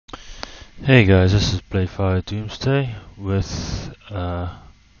Hey guys, this is Playfire Doomsday with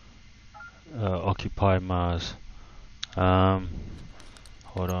Occupy Mars. Um,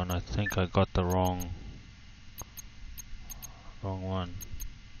 Hold on, I think I got the wrong one.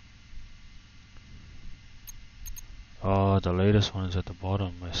 Oh, the latest one is at the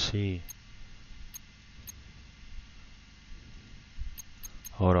bottom. I see.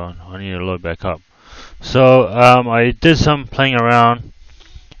 Hold on, I need to load back up. So I did some playing around,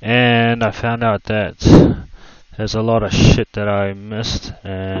 and I found out that there's a lot of shit that I missed,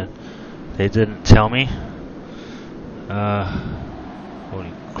 and they didn't tell me.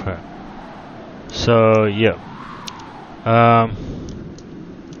 Holy crap. So yeah,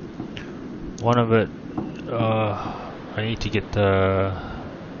 one of it, I need to get the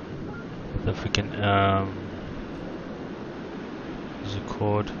freaking what's it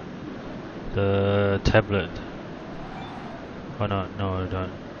called? The tablet. Oh no, I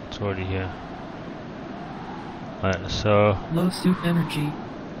don't. It's already here. Alright, so low suit energy.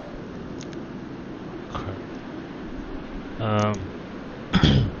 crap.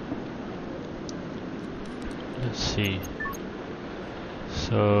 Let's see.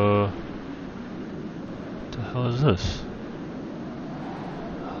 So what the hell is this?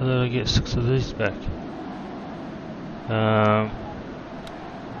 How did I get 6 of these back?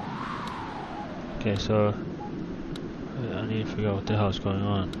 Okay, so I need to figure out what the hell is going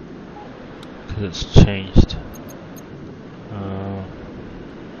on, because it's changed.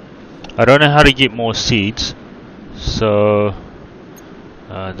 I don't know how to get more seeds, so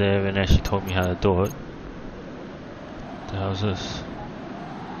they haven't actually told me how to do it. What the hell is this?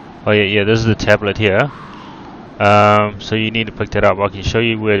 Oh yeah, this is the tablet here. So you need to pick that up. I can show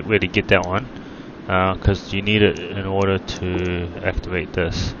you where to get that one, because you need it in order to activate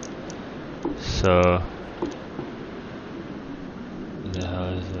this. So what the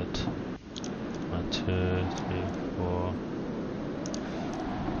hell is it? 1, 2, 3, 4.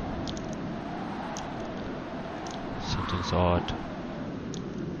 Something's odd.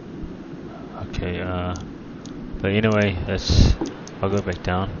 Okay, but anyway, I'll go back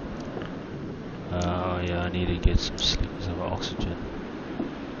down. Oh yeah, I need to get some sleepers of oxygen.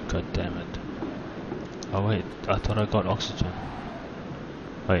 God damn it. Oh wait, I thought I got oxygen.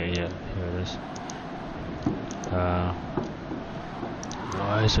 Oh yeah, here it is.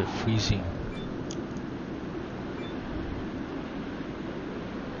 Why is it freezing?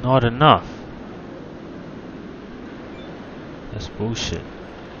 Not enough. That's bullshit.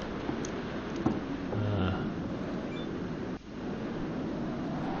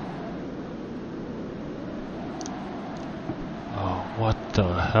 Oh, what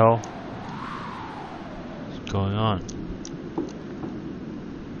the hell is going on?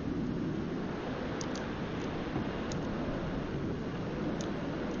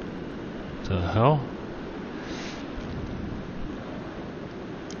 The hell?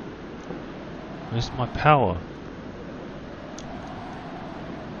 Where's my power?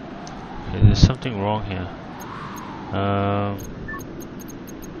 Okay, there's something wrong here.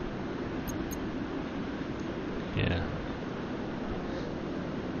 Yeah.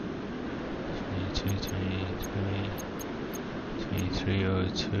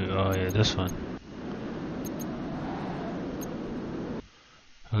 2302. Oh yeah, this one.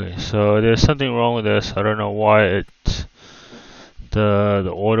 Okay, so there's something wrong with this. I don't know why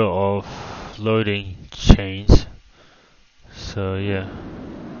the order of loading changed. So yeah.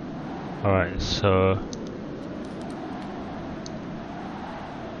 Alright, so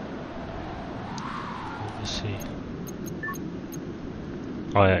let me see.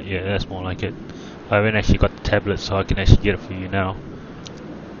 Oh yeah, that's more like it. I haven't actually got the tablet, so I can actually get it for you now.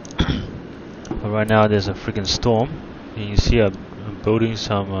 But right now there's a freaking storm. And you see I'm building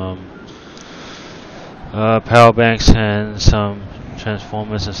some power banks and some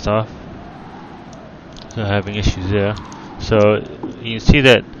transformers and stuff. So having issues there. So you can see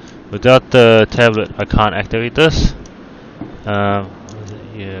that without the tablet I can't activate this. Yeah,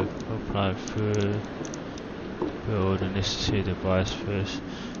 apply food. Build a necessary device first.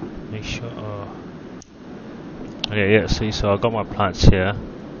 Make sure. Oh. Okay, yeah. See, so I got my plants here,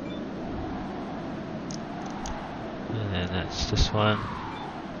 and then that's this one,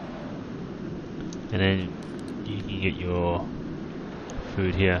 and then you can get your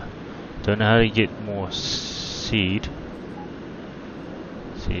food here. Don't know how to get more seed.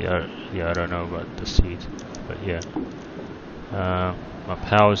 See, yeah, I don't know about the seed, but yeah. My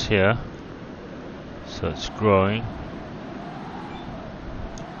power's here, so it's growing.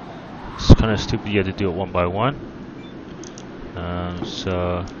 It's kind of stupid you have to do it one by one.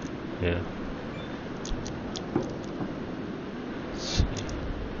 So yeah. Let's see.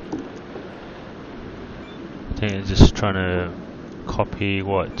 think it's just trying to copy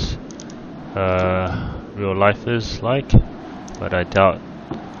what real life is like, but I doubt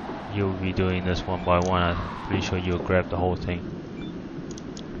you'll be doing this one by one. I'm pretty sure you'll grab the whole thing.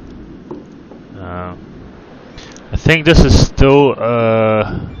 I think this is still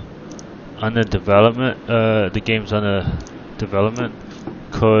under development. The game's under development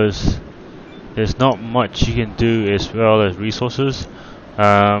because there's not much you can do as well as resources.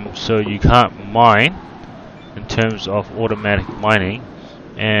 So you can't mine in terms of automatic mining,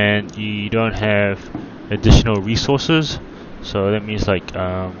 and you don't have additional resources. So that means like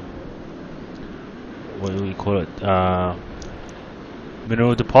what do we call it?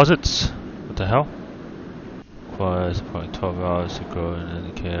 Mineral deposits. What the hell? Requires approximately 12 hours to grow an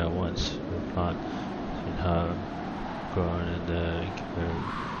indicator once the plant has been grown in the incubator.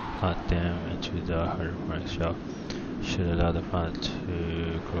 Plant them into the hydroponic shell. Should allow the plant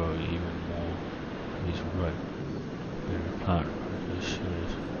to grow even more. Please right. Plant should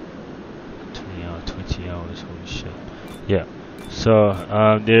 20 hours. Holy shit. Yeah. So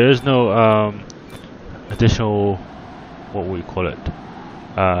there is no additional, what we call it,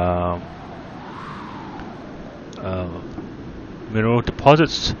 mineral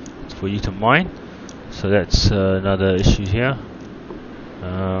deposits for you to mine. So that's another issue here.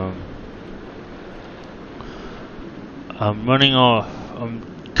 I'm running off.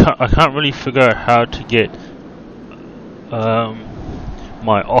 I can't really figure out how to get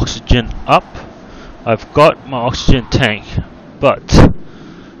my oxygen up. I've got my oxygen tank, but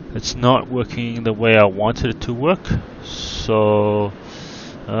it's not working the way I wanted it to work. So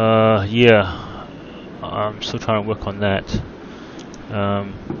yeah, I'm still trying to work on that.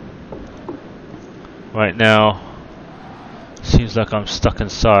 Right now seems like I'm stuck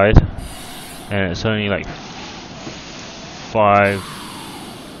inside, and it's only like 5.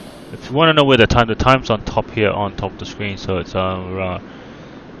 If you want to know where the time's on top here, on top of the screen. So it's around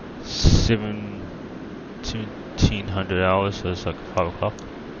 1700 hours. So it's like 5 o'clock.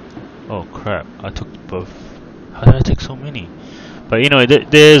 Oh crap! I took both. How did I take so many? But anyway,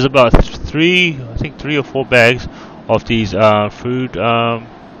 there's about I think 3 or 4 bags of these food,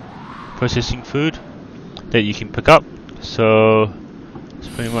 processing food that you can pick up. So it's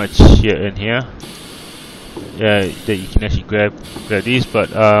pretty much in here. Yeah, that you can actually grab these.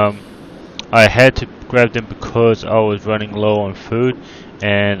 But I had to grab them because I was running low on food,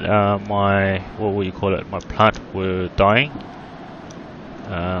 and my my plant were dying.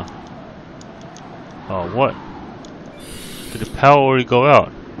 Oh, what? Did the power already go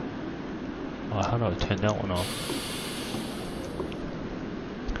out? Oh, how do I turn that one off?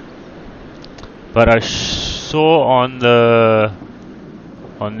 But I saw on their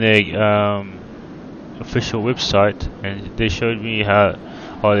official website, and they showed me how,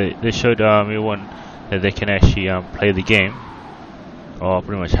 or they showed everyone that they can actually play the game, or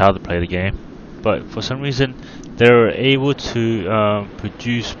pretty much how to play the game. But for some reason, they were able to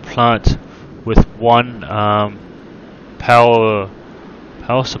produce plant with one power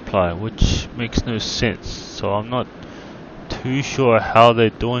supply, which makes no sense. So I'm not too sure how they're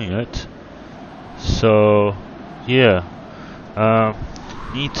doing it. So yeah,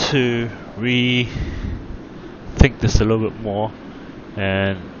 need to rethink this a little bit more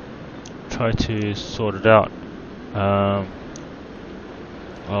and try to sort it out.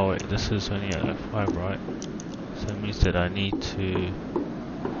 Oh wait, this is only at F5, right? So that means that I need to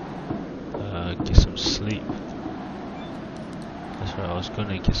get some sleep. That's right, I was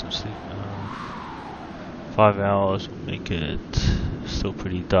gonna get some sleep. 5 hours will make it still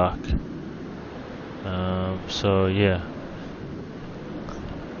pretty dark. So yeah,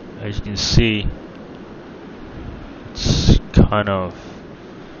 as you can see, it's kind of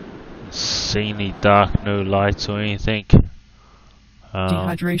insanely dark, no lights or anything.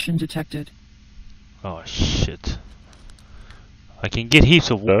 Dehydration detected. Oh shit. I can get heaps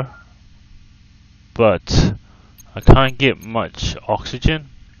of water, but I can't get much oxygen,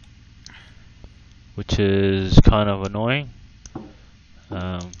 which is kind of annoying.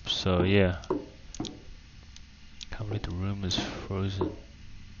 So yeah, can't believe the room is frozen.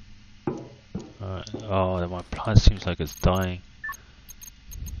 Alright, oh, my plant seems like it's dying.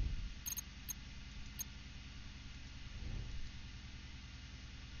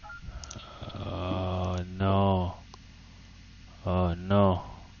 Oh no. Oh no.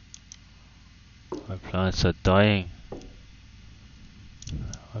 My plants are dying.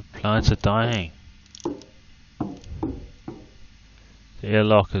 My plants are dying. The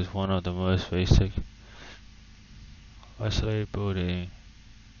airlock is one of the most basic. Isolated building.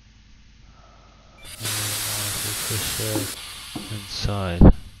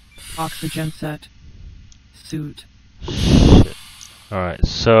 Inside. Oxygen set. Suit. Shit. Alright,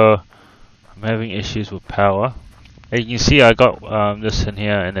 so I'm having issues with power. As you can see, I got this in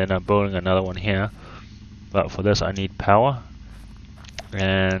here, and then I'm building another one here. But for this, I need power,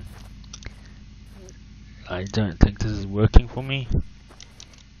 and I don't think this is working for me.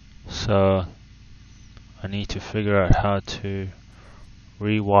 So I need to figure out how to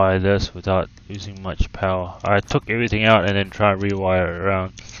rewire this without losing much power. I took everything out and then try and rewire it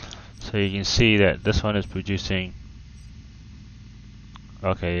around. So you can see that this one is producing,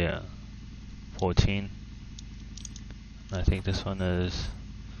 okay, yeah, 14. I think this one is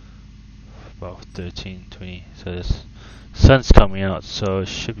about 13, 20. So this sun's coming out, so it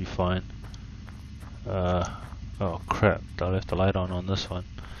should be fine. Oh crap, I left the light on this one.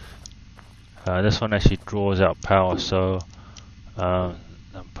 This one actually draws out power, so I'm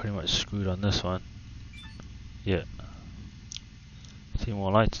pretty much screwed on this one. Yeah. See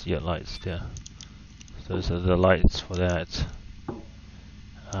more lights? Yeah, lights there. So those are the lights for that.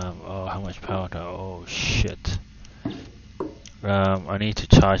 Oh, how much power do I? Oh shit. I need to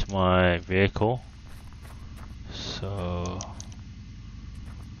charge my vehicle. So,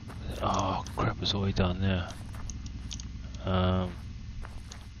 oh crap, it's all the way down there.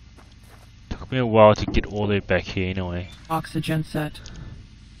 Took me a while to get all the way back here anyway. Oxygen set.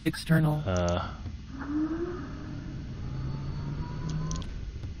 External.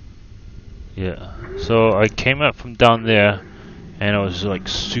 Yeah. So I came up from down there, and it was like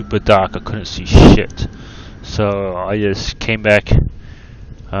super dark. I couldn't see shit. So I just came back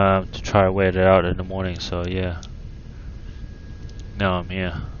to try to wait it out in the morning. So yeah. Now I'm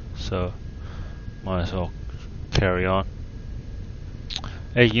here. So might as well carry on.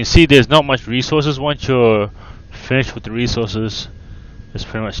 As you can see, there's not much resources. Once you're finished with the resources, it's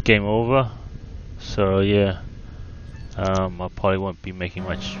pretty much game over. So yeah, I probably won't be making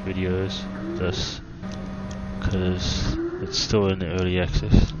much videos this because it's still in the early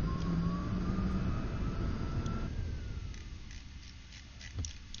access.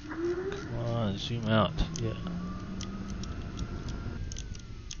 Come on, zoom out. Yeah.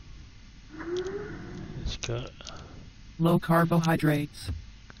 Let's go. Low carbohydrates.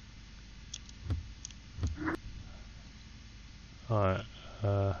 Alright,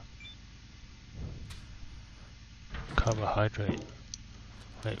 carbohydrate.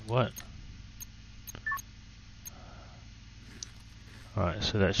 Wait, what? Alright,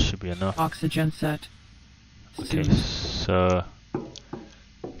 so that should be enough. Oxygen set. Okay, so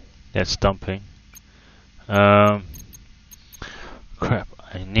that's dumping. Crap,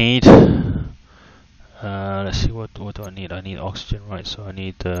 I need let's see, what do I need? I need oxygen, right? So I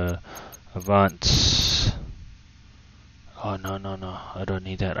need advance. Oh no, I don't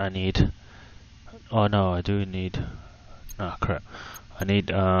need that. I need, oh no, I do need, oh crap, I need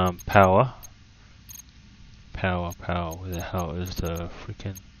power. Power, where the hell is the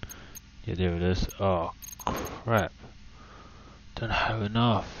freaking, yeah, there it is. Oh crap, don't have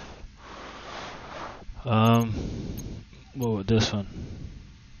enough. What about this one?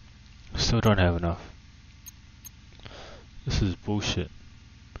 Still don't have enough. This is bullshit.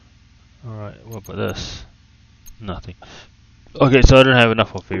 Alright, what about this? Nothing. Okay, so I don't have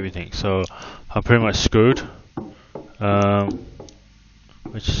enough of everything, so I'm pretty much screwed.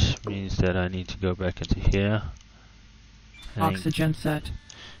 Which means that I need to go back into here. And Oxygen set.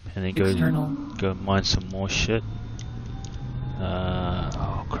 And then External. go mine some more shit.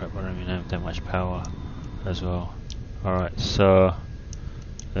 Oh crap, I don't even have that much power as well. Alright, so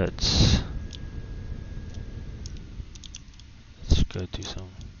let's go do some.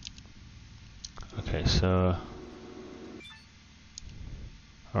 Okay, so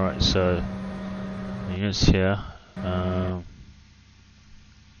alright, so the units here. Oh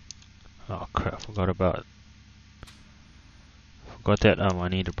crap, forgot that. I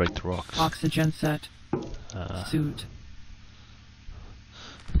need to break the rocks. Oxygen set. Suit.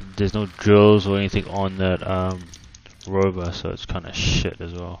 There's no drills or anything on that rover, so it's kind of shit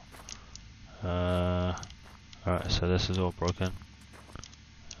as well. Alright, so this is all broken.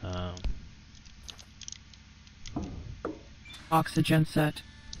 Oxygen set.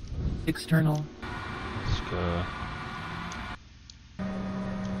 External. Let's go.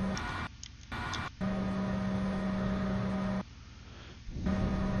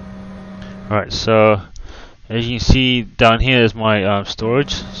 Alright, so as you can see down here is my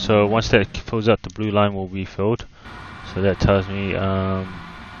storage. So once that fills up, the blue line will be filled. So that tells me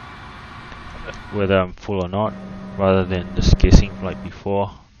whether I'm full or not, rather than just guessing like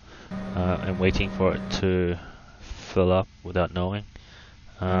before and waiting for it to fill up without knowing.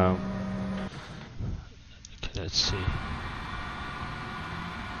 Okay, let's see.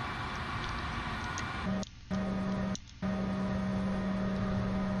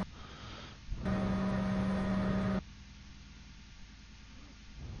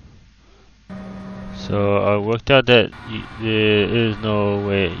 So I worked out that there is no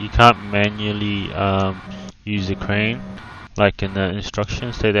way you can't manually use the crane like in the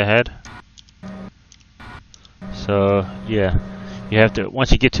instructions that they had. So yeah, you have to,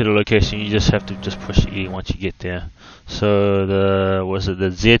 once you get to the location, you just have to just push E once you get there. So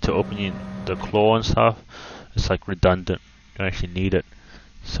the Z to open the claw and stuff, it's like redundant. You don't actually need it.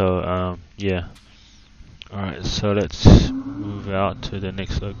 So yeah. Alright, so let's move out to the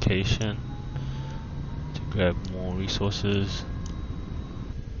next location to grab more resources.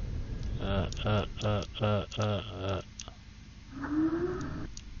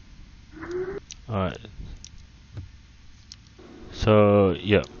 Alright. So,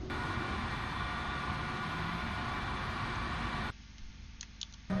 yeah.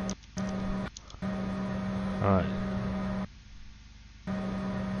 Alright.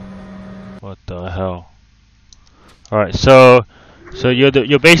 What the hell? Alright, so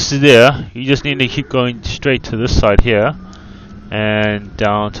your base is there. You just need to keep going straight to this side here and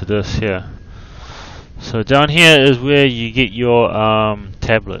down to this here. So down here is where you get your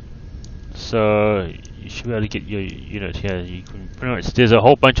tablet. So you should be able to get your unit here. You can pretty much, there's a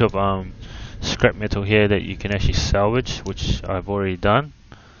whole bunch of scrap metal here that you can actually salvage, which I've already done.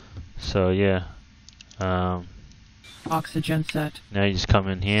 So yeah. Oxygen set. Now you just come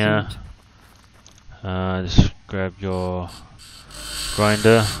in here. Just grab your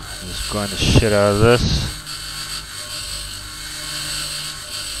grinder and just grind the shit out of this.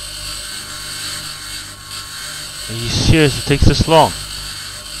 Are you serious? It takes this long?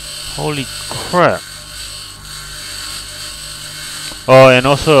 Holy crap. Oh, and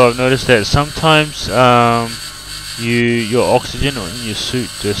also I've noticed that sometimes your oxygen in your suit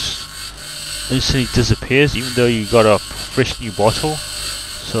just instantly disappears even though you got a fresh new bottle.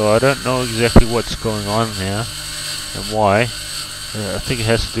 So I don't know exactly what's going on there and why. I think it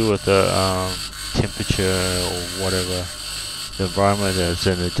has to do with the temperature or whatever, the environment that's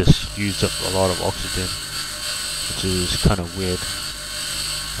in it just used up a lot of oxygen, which is kind of weird.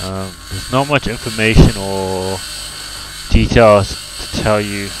 There's not much information or details to tell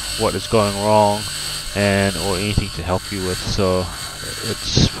you what is going wrong and or anything to help you with, so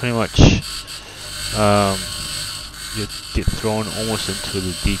it's pretty much you get thrown almost into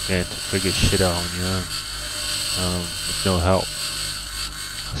the deep end to figure shit out on your own with no help.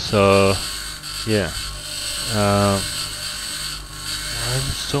 So yeah, why is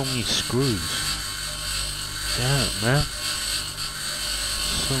there so many screws? Damn it, man,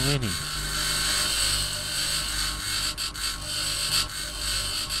 so many.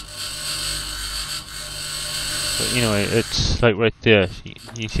 But anyway, it's like right there.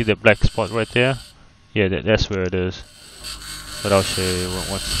 You see the black spot right there? Yeah, that's where it is. But I'll show you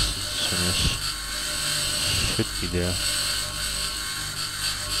once it's finished. Should be there.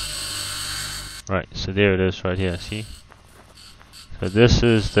 Right, so there it is right here, see? So this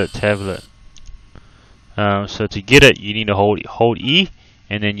is the tablet. So to get it, you need to hold E,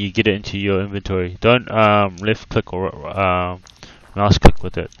 and then you get it into your inventory. Don't left click or mouse click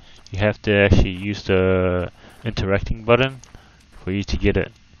with it. You have to actually use the interacting button for you to get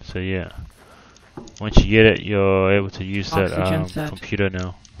it. So yeah, once you get it, you're able to use that computer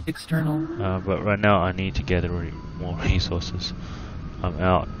now. External. But right now I need to gather more resources. I'm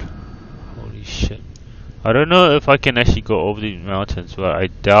out. Holy shit. I don't know if I can actually go over these mountains, but I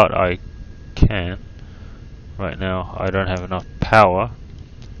doubt I can. Right now I don't have enough power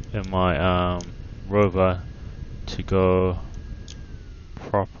in my rover to go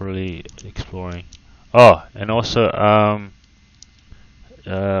properly exploring. Oh, and also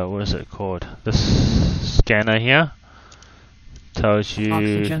what is it called? This scanner here tells you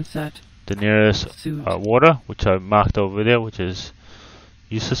the nearest water, which I marked over there, which is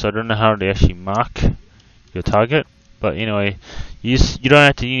useless. I don't know how they actually mark your target, but anyway, you don't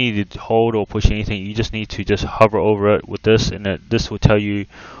have to need to hold or push anything. You just need to just hover over it with this, and this will tell you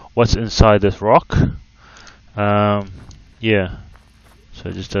what's inside this rock. Yeah, so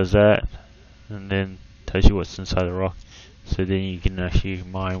it just does that, and then tells you what's inside the rock. So then you can actually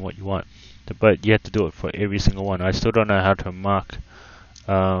mine what you want, but you have to do it for every single one. I still don't know how to mark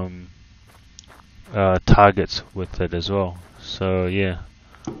targets with it as well. So yeah,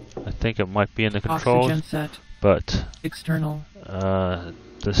 I think it might be in the controls, but external.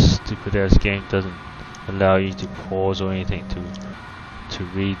 This stupid ass game doesn't allow you to pause or anything to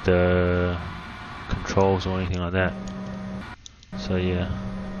read the controls or anything like that. So yeah,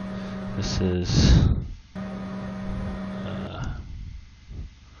 this is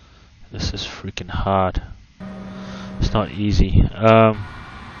freaking hard. It's not easy.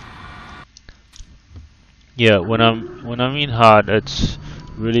 Yeah, when I mean hard, it's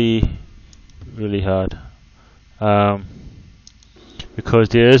really really hard. Because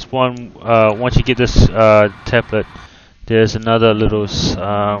there is one, once you get this tablet, there's another little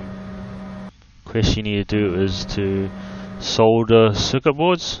quest you need to do, is to solder circuit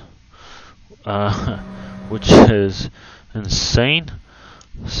boards, which is insane.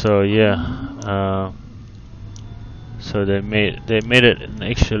 So yeah, so they made it an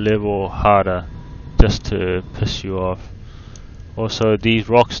extra level harder just to piss you off. Also, these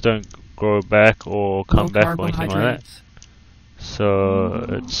rocks don't grow back or come back or anything like that. So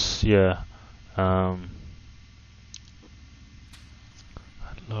it's, yeah. Oh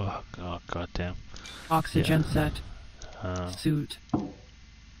goddamn. Oxygen set. Suit.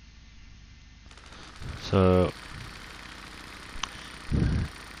 So.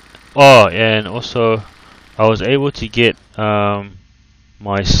 Oh, and also, I was able to get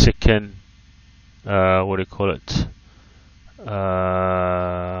my second, what do you call it?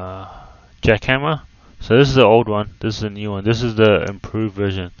 Jackhammer. So this is the old one. This is the new one. This is the improved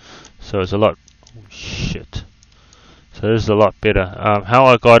version. So it's a lot. Oh shit. So this is a lot better. How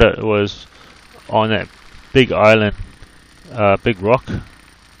I got it was on that big island, big rock.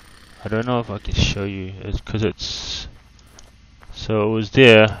 I don't know if I can show you. It's because it's. So it was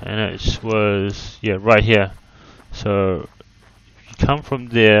there, and it was, yeah, right here. So if you come from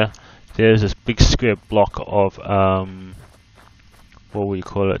there, there's this big square block of what we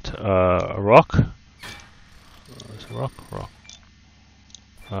call it, a rock. It's a rock,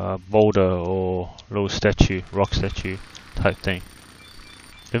 boulder or little statue, rock statue type thing.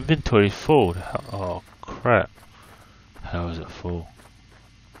 Inventory full. Oh crap! How is it full?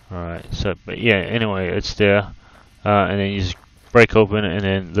 Alright, so but yeah, anyway, it's there, and then you just break open, and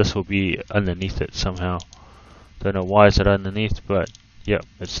then this will be underneath it somehow. Don't know why is it underneath, but yep,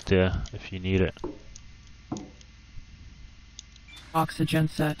 it's there if you need it. Oxygen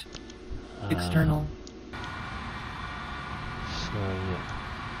set. External. So yeah.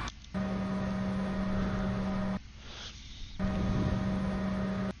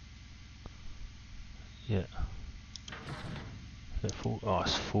 Yeah. Is it full? Oh,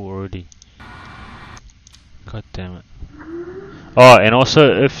 it's full already. God damn it. Oh, and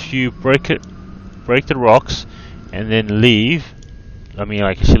also if you break the rocks, and then leave, I mean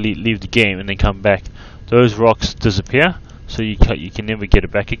like actually leave the game and then come back, those rocks disappear, so you can never get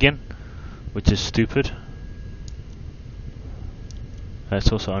it back again, which is stupid.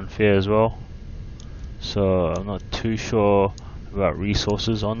 That's also unfair as well. So I'm not too sure about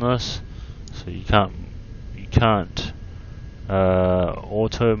resources on this. So you can't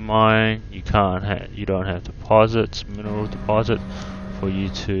auto mine. You don't have deposits, mineral deposit for you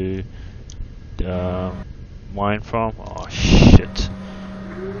to mine from. Oh shit!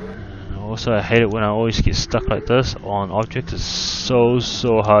 And also, I hate it when I always get stuck like this on objects. It's so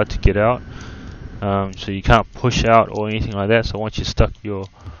hard to get out. So you can't push out or anything like that. So once you're stuck, you're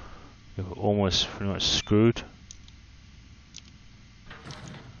almost pretty much screwed.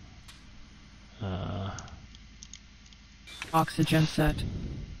 Oxygen set.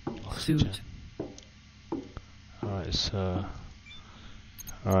 Suit. Alright, so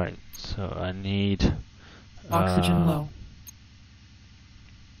I need Oxygen low.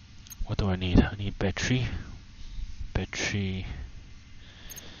 What do I need? I need battery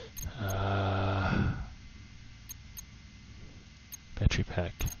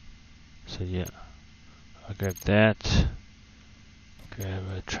pack. So yeah, I'll grab that, grab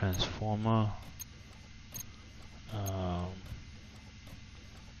a transformer,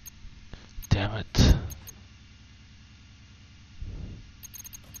 damn it,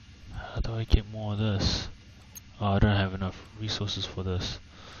 how do I get more of this? Oh, I don't have enough resources for this.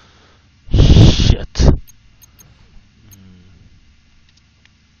 Shit.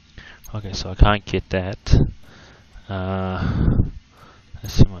 Okay, so I can't get that.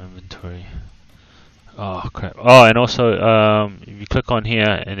 Let's see my inventory. Oh crap. Oh, and also if you click on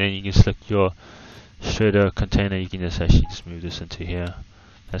here and then you can select your shredder container, you can just actually just move this into here.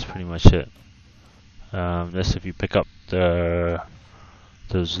 That's pretty much it. That's if you pick up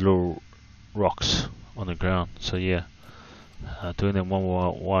those little rocks on the ground. So yeah, doing them one by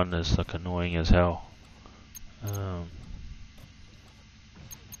one is like annoying as hell.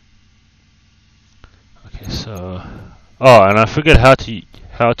 Okay, so and I forget how to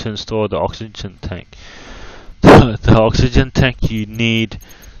install the oxygen tank. The oxygen tank, you need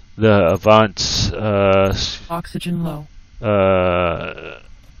the advanced Oxygen low.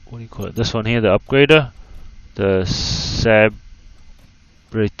 What do you call it? This one here, the upgrader, the Separator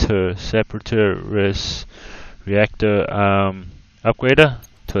reactor upgrader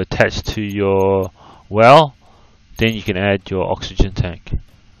to attach to your well. Then you can add your oxygen tank.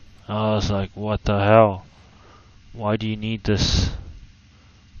 I was like, what the hell? Why do you need this?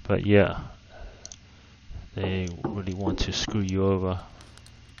 But yeah, they really want to screw you over.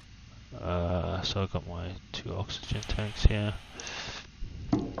 So I got my 2 oxygen tanks here.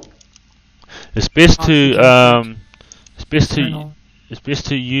 It's best to External. it's best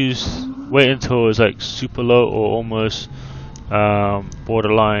to wait until it's like super low or almost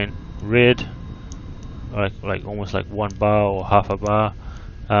borderline red, like almost like 1 bar or half a bar,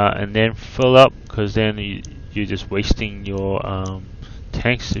 and then fill up, because then you're just wasting your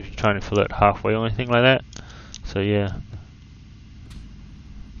tanks if you're trying to fill it halfway or anything like that. So yeah,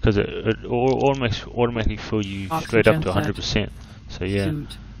 because it automatically fill you straight up to 100%. So yeah.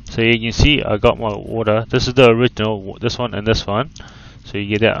 Suit. So you can see I got my water. This is the original, this one and this one. So you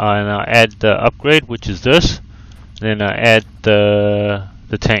get that, and I add the upgrade, which is this. Then I add the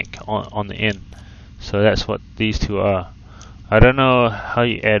tank on the end. So that's what these two are. I don't know how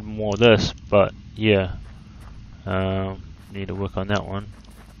you add more of this, but yeah, need to work on that one.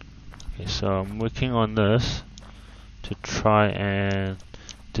 Okay, so I'm working on this to try and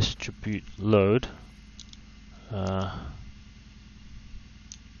distribute load.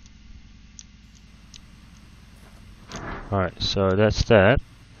 Alright, so that's that.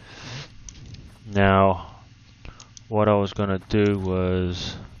 Now, what I was gonna do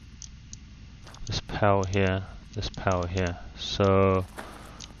was this power here, this power here. So,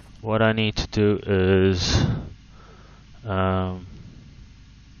 what I need to do is the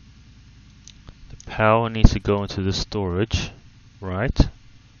power needs to go into the storage, right?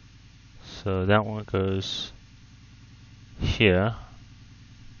 So that one goes here.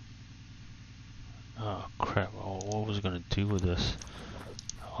 Oh crap, what was I going to do with this?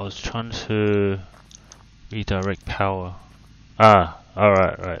 I was trying to redirect power. Alright,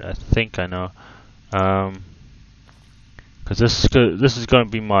 right, I think I know. Because this is going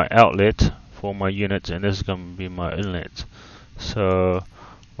to be my outlet for my units, and this is going to be my inlet. So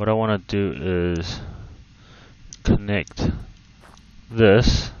what I want to do is connect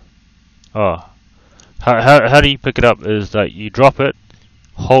this. Oh, how do you pick it up? Is that you drop it,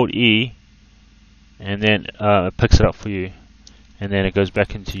 hold E, and then it picks it up for you, and then it goes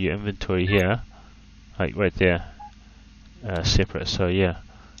back into your inventory here, like right there, separate. So yeah,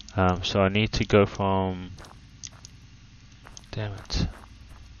 so I need to go from, damn it,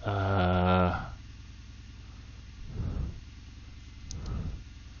 I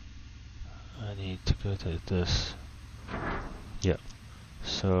need to go to this. Yep.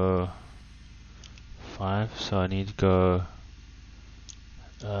 So 5. So I need to go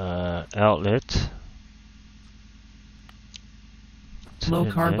outlet. Low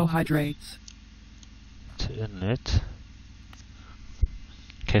Inlet, carbohydrates. to inlet.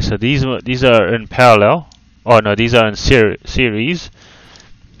 Okay, so these are in parallel. Oh no, these are in series.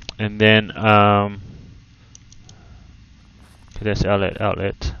 And then okay, that's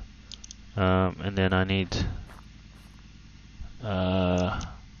outlet. And then I need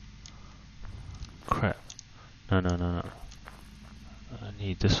crap. No. I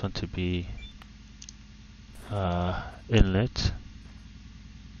need this one to be inlet.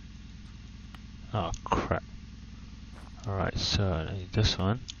 Oh crap. Alright, so I need this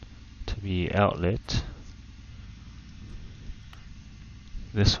one to be outlet.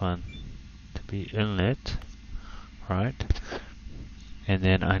 This one to be inlet. Right. And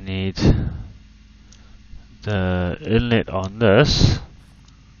then I need the inlet on this,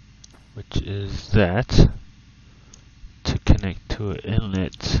 which is that, to connect to an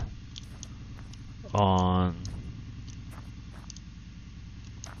inlet on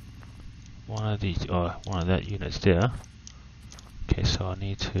one of these, or one of that units there. Okay, so I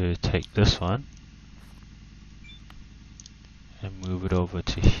need to take this one and move it over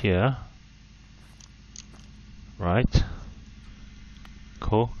to here. Right.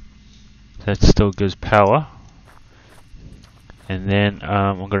 Cool. That still gives power. And then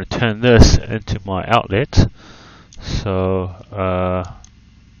I'm going to turn this into my outlet. So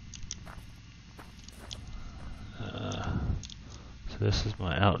so this is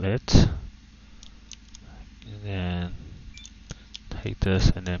my outlet. And then take this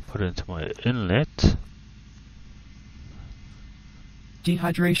and then put it into my inlet.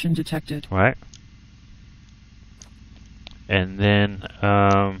 Dehydration detected. Right. And then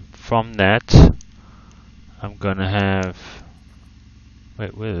from that, I'm gonna have.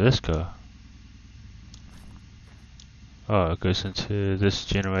 Wait, where did this go? Oh, it goes into this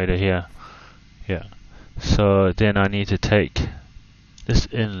generator here. Yeah. So then I need to take this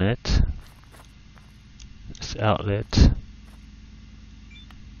inlet, this outlet,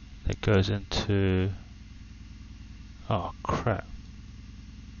 that goes into. Oh crap.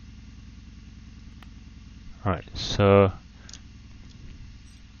 Right, so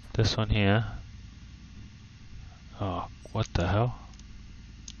this one here. Oh, what the hell?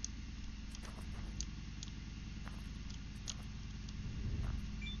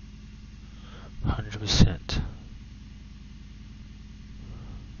 %.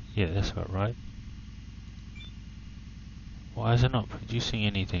 Yeah, that's about right. Why is it not producing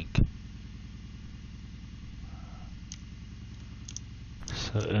anything?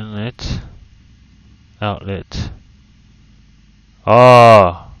 So inlet, outlet.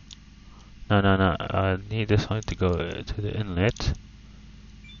 Oh! No, I need this one to go to the inlet.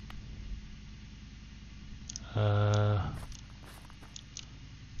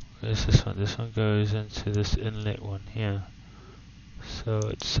 Where's this one? This one goes into this inlet one here. So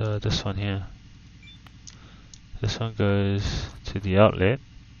it's this one here. This one goes to the outlet.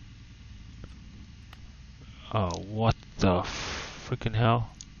 Oh, what the freaking hell?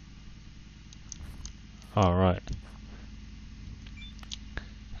 Alright.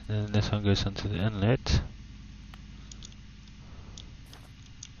 And then this one goes onto the inlet.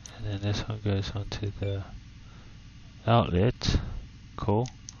 And then this one goes onto the outlet. Cool.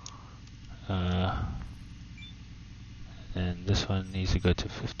 And this one needs to go to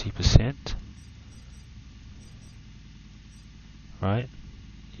 50%. Right?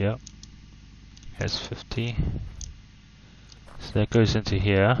 Yep. Has 50. So that goes into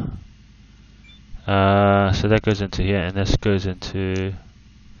here. So that goes into here, and this goes into.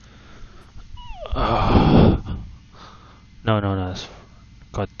 No.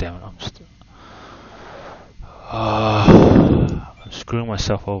 God damn it! I'm screwing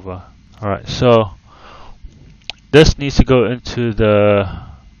myself over. All right, so this needs to go into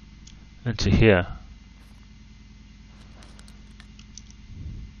here.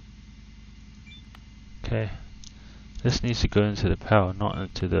 Okay, this needs to go into the power, not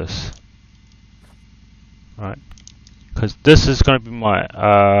into this. Right, because this is going to be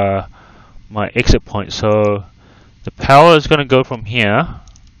my my exit point. So the power is going to go from here.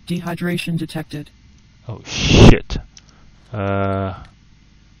 Dehydration detected. Oh shit.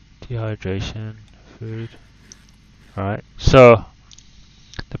 Dehydration, food. Alright, so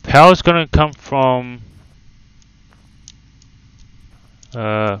the power is going to come from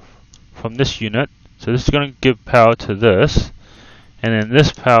this unit. So this is going to give power to this, and then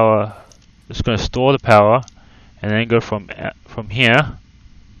this power is going to store the power, and then go from here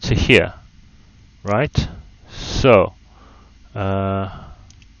to here. Right? So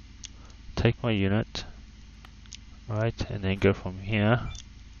take my unit, right, and then go from here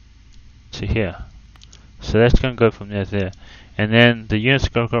to here. So that's going to go from there to there, and then the unit's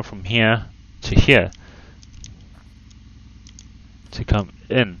going to go from here to here to come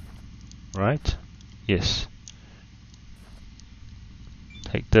in, right? Yes.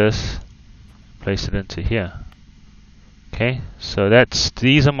 Take this, place it into here. Okay, so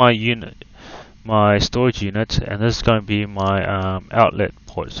these are my storage units, and this is going to be my outlet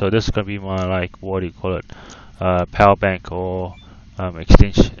port. So this is going to be my, like, what do you call it, power bank or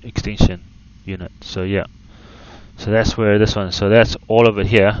extension unit. So yeah, so that's where this one. So that's all of it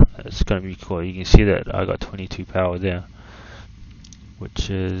here. It's going to be cool. You can see that I got 22 power there, which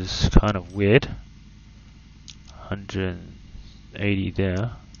is kind of weird. 180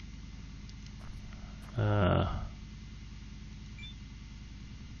 there.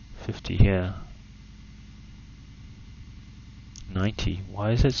 50 here. 90.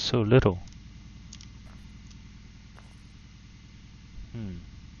 Why is it so little?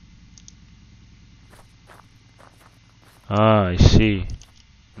 Ah, I see.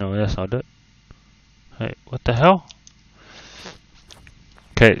 No, that's not it. Hey, what the hell?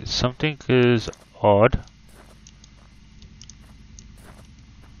 Okay, something is odd.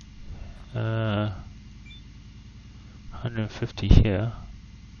 150 here.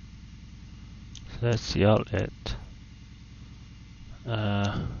 So that's the outlet.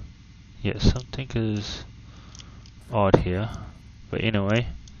 Yeah, something is odd here. But anyway.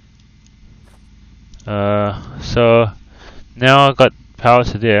 So now I got power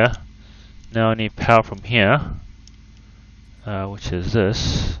to there. Now I need power from here, which is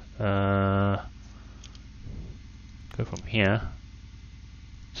this. Go from here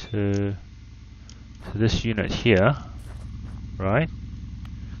to this unit here, right?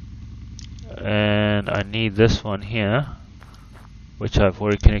 And I need this one here, which I've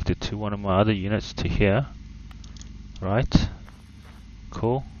already connected to one of my other units to here, right?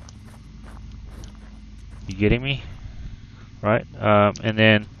 Cool. You getting me? Right? And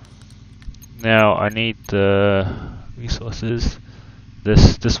then now I need the resources.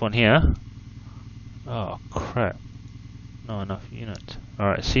 This one here. Oh crap! not enough units.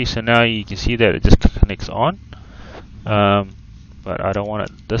 Alright, see, so now you can see that it just connects on. But I don't want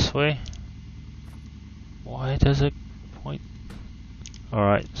it this way. Why does it point?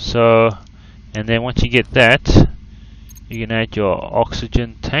 Alright, so, and then once you get that, you can add your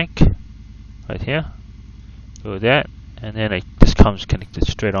oxygen tank right here. Go with that, and then it just comes connected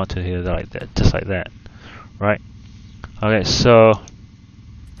straight onto here like that, just like that. Right? Okay, so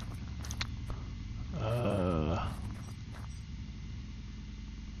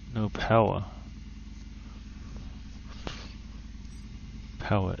no power.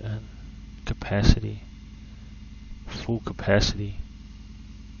 Power and capacity. Full capacity.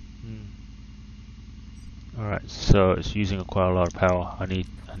 Alright, so it's using quite a lot of power. I need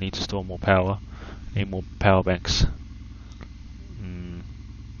to store more power. I need more power banks.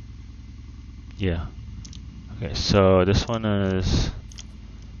 Yeah. Okay, so this one is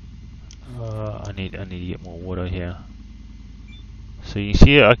I need to get more water here. So you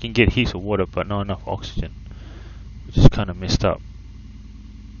see I can get heaps of water but not enough oxygen, which is kind of messed up.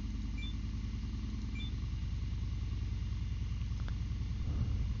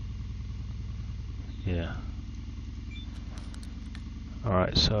 Yeah.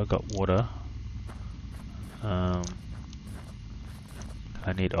 Alright, so I got water. I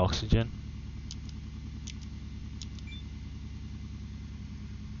need oxygen.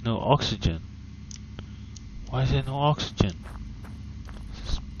 No oxygen. Why is there no oxygen?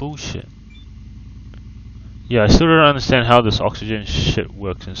 This is bullshit. Yeah, I still don't understand how this oxygen shit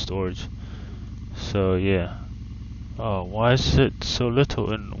works in storage. So yeah. Oh, why is it so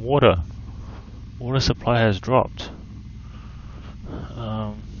little in water? Water supply has dropped.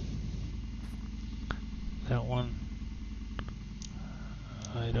 That one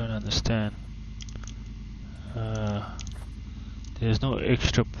I don't understand. There's no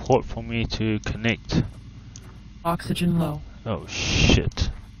extra port for me to connect. Oxygen low. Oh shit.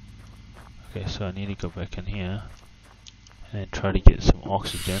 Okay, so I need to go back in here and try to get some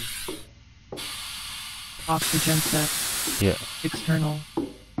oxygen. Oxygen set. Yeah. External.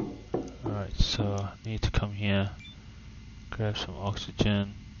 Alright, so I need to come here, grab some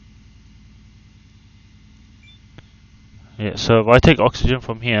oxygen. Yeah, so if I take oxygen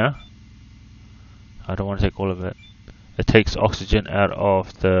from here, I don't want to take all of it. It takes oxygen out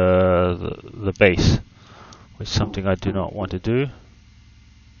of the base, which is something I do not want to do.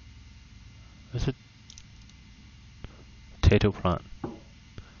 Is it potato plant?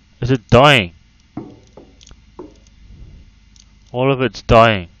 Is it dying? All of it's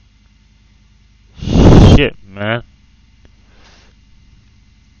dying. Shit, man.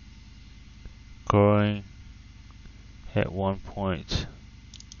 Growing at 1 point.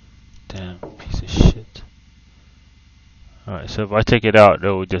 Damn, piece of shit. Alright, so if I take it out, it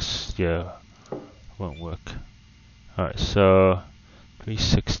will just, yeah, won't work. Alright, so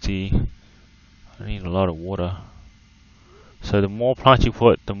 360. I need a lot of water. So the more plants you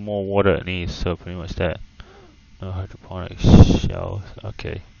put, the more water it needs. So pretty much that. No hydroponic shells.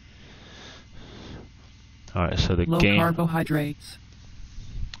 Okay. Alright, so the Low game. carbohydrates.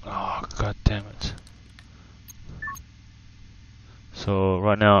 Oh, god damn it. So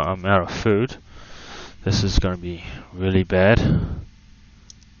right now I'm out of food. This is gonna be really bad.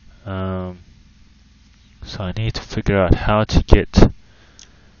 So I need to figure out how to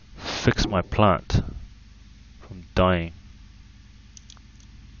fix my plant from dying.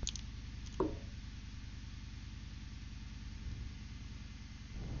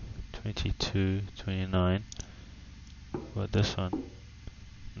 $22, $29. What this one?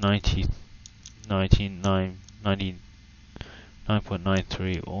 90,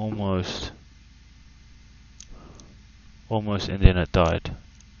 9.93, almost, and then it died.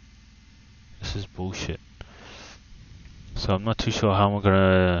 This is bullshit. So I'm not too sure how I'm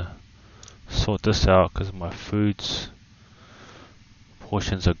gonna sort this out because my food's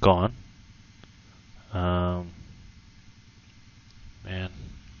portions are gone. Man,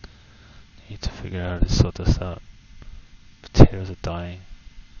 need to figure out how to sort this out. Potatoes are dying.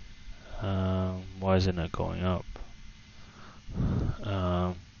 Why isn't it going up?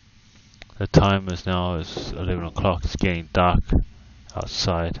 The time is now 11 o'clock. It's getting dark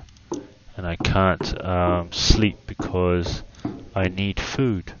outside, and I can't sleep because I need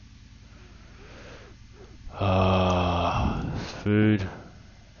food. Food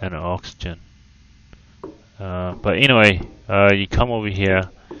and oxygen. But anyway, you come over here,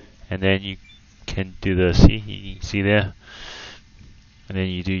 and then you can do the see there, and then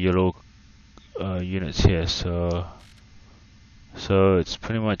you do your little units here. So it's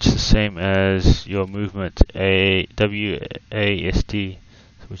pretty much the same as your movement WASD,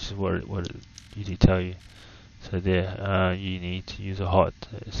 which is what it usually tell you. So there, you need to use a hot.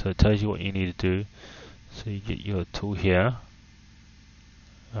 So it tells you what you need to do. So you get your tool here.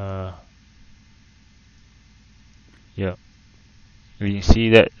 Yeah, you can see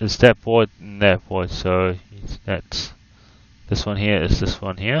that it's that board and that board. So that's this one here is this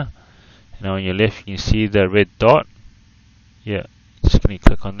one here. And on your left, you can see the red dot. Yeah, just gonna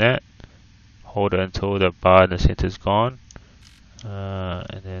click on that. Hold it until the bar in the center is gone.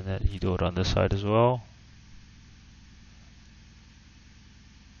 And then you do it on this side as well.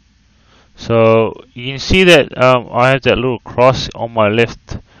 So you can see that I have that little cross on my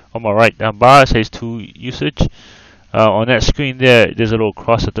left, on my right bar. It says tool usage. On that screen there's a little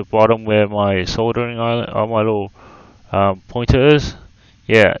cross at the bottom where my soldering iron, or my little pointer is.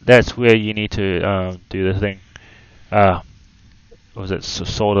 Yeah, that's where you need to do the thing. Was it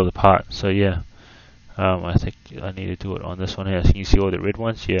solder the part? So yeah, I think I need to do it on this one here. So you can see all the red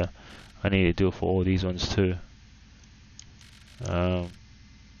ones. Yeah, I need to do it for all these ones too.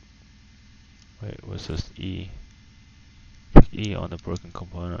 Wait, what's this? E. Click E on the broken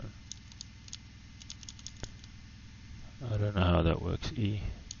component. I don't know how that works. E.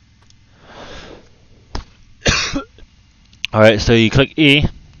 Alright, so you click E.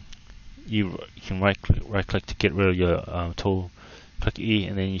 You can right click to get rid of your tool. Click E,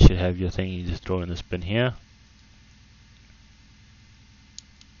 and then you should have your thing. You just throw in this bin here.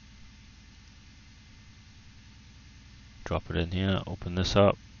 Drop it in here. Open this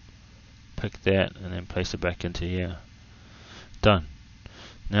up. Pick that, and then place it back into here. Done.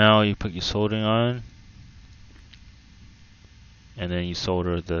 Now you put your soldering iron, and then you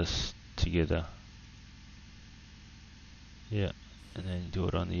solder this together. Yeah, and then do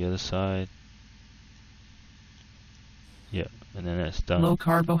it on the other side. Yeah, and then that's done. Low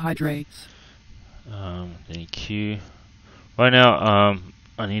carbohydrates. Then you Q. Right now,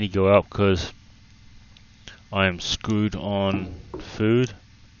 I need to go out because I am screwed on food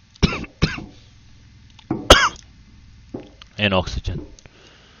and oxygen.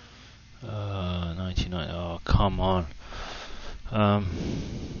 99. Oh, come on.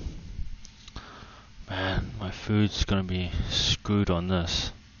 Man, my food's gonna be screwed on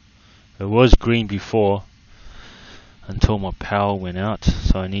this. It was green before until my power went out,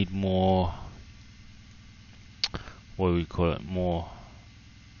 so I need more. What do we call it? More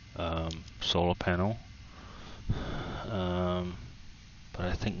solar panel. But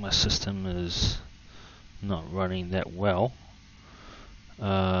I think my system is not running that well.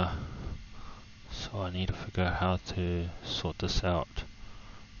 So I need to figure out how to sort this out.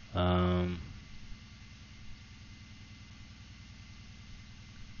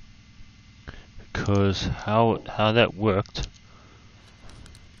 Because how that worked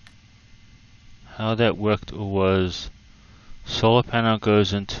was solar panel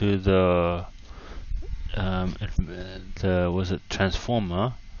goes into the was it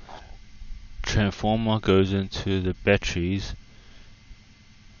transformer goes into the batteries,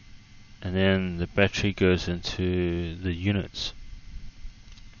 and then the battery goes into the units,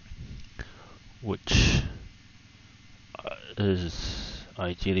 which is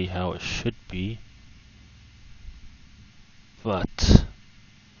ideally how it should be, but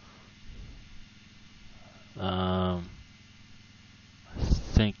I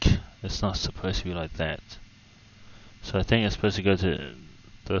think it's not supposed to be like that. So I think it's supposed to go to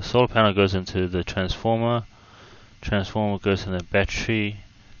the solar panel goes into the transformer goes in the battery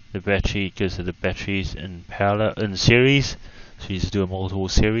goes to the batteries in parallel in series, so you just do a multiple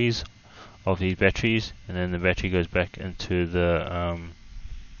series of these batteries, and then the battery goes back into the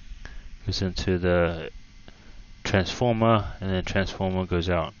transformer, and then transformer goes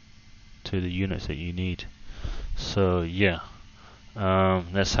out to the units that you need. So yeah,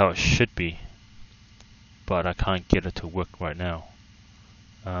 that's how it should be, but I can't get it to work right now.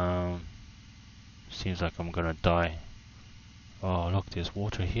 Seems like I'm gonna die. Oh look, there's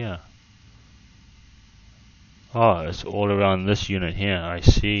water here. Oh, it's all around this unit here. I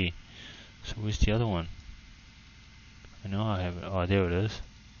see. So where's the other one? I know I have it. Oh, there it is.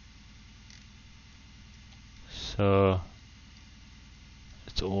 So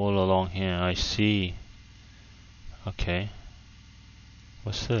it's all along here. I see. Okay.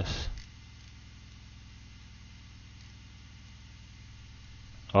 What's this?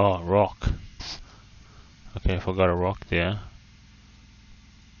 Oh, rock. Okay, I forgot a rock there.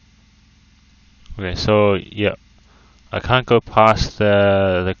 Okay, so yeah, I can't go past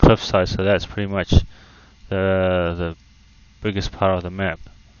the cliffside, so that's pretty much the biggest part of the map.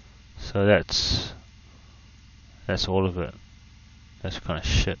 So that's all of it. That's kind of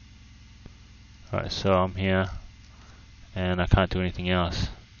shit. Alright, so I'm here, and I can't do anything else.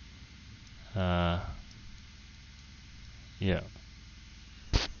 Yeah.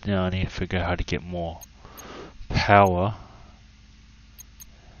 Now I need to figure out how to get more power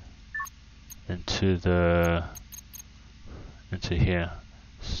into here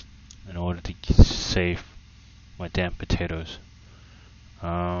in order to save my damn potatoes.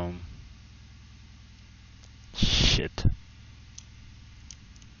 Shit.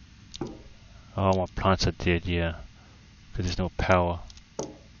 Oh, my plants are dead, yeah. Because there's no power.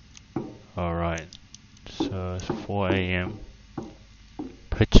 Alright. So it's 4 a.m.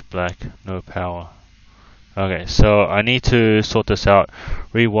 Pitch black, no power. Okay, so I need to sort this out,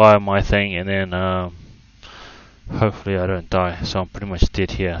 rewire my thing, and then hopefully I don't die. So I'm pretty much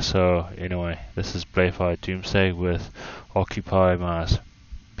dead here. So anyway, this is Blayfire Doomsday with Occupy Mars.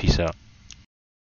 Peace out.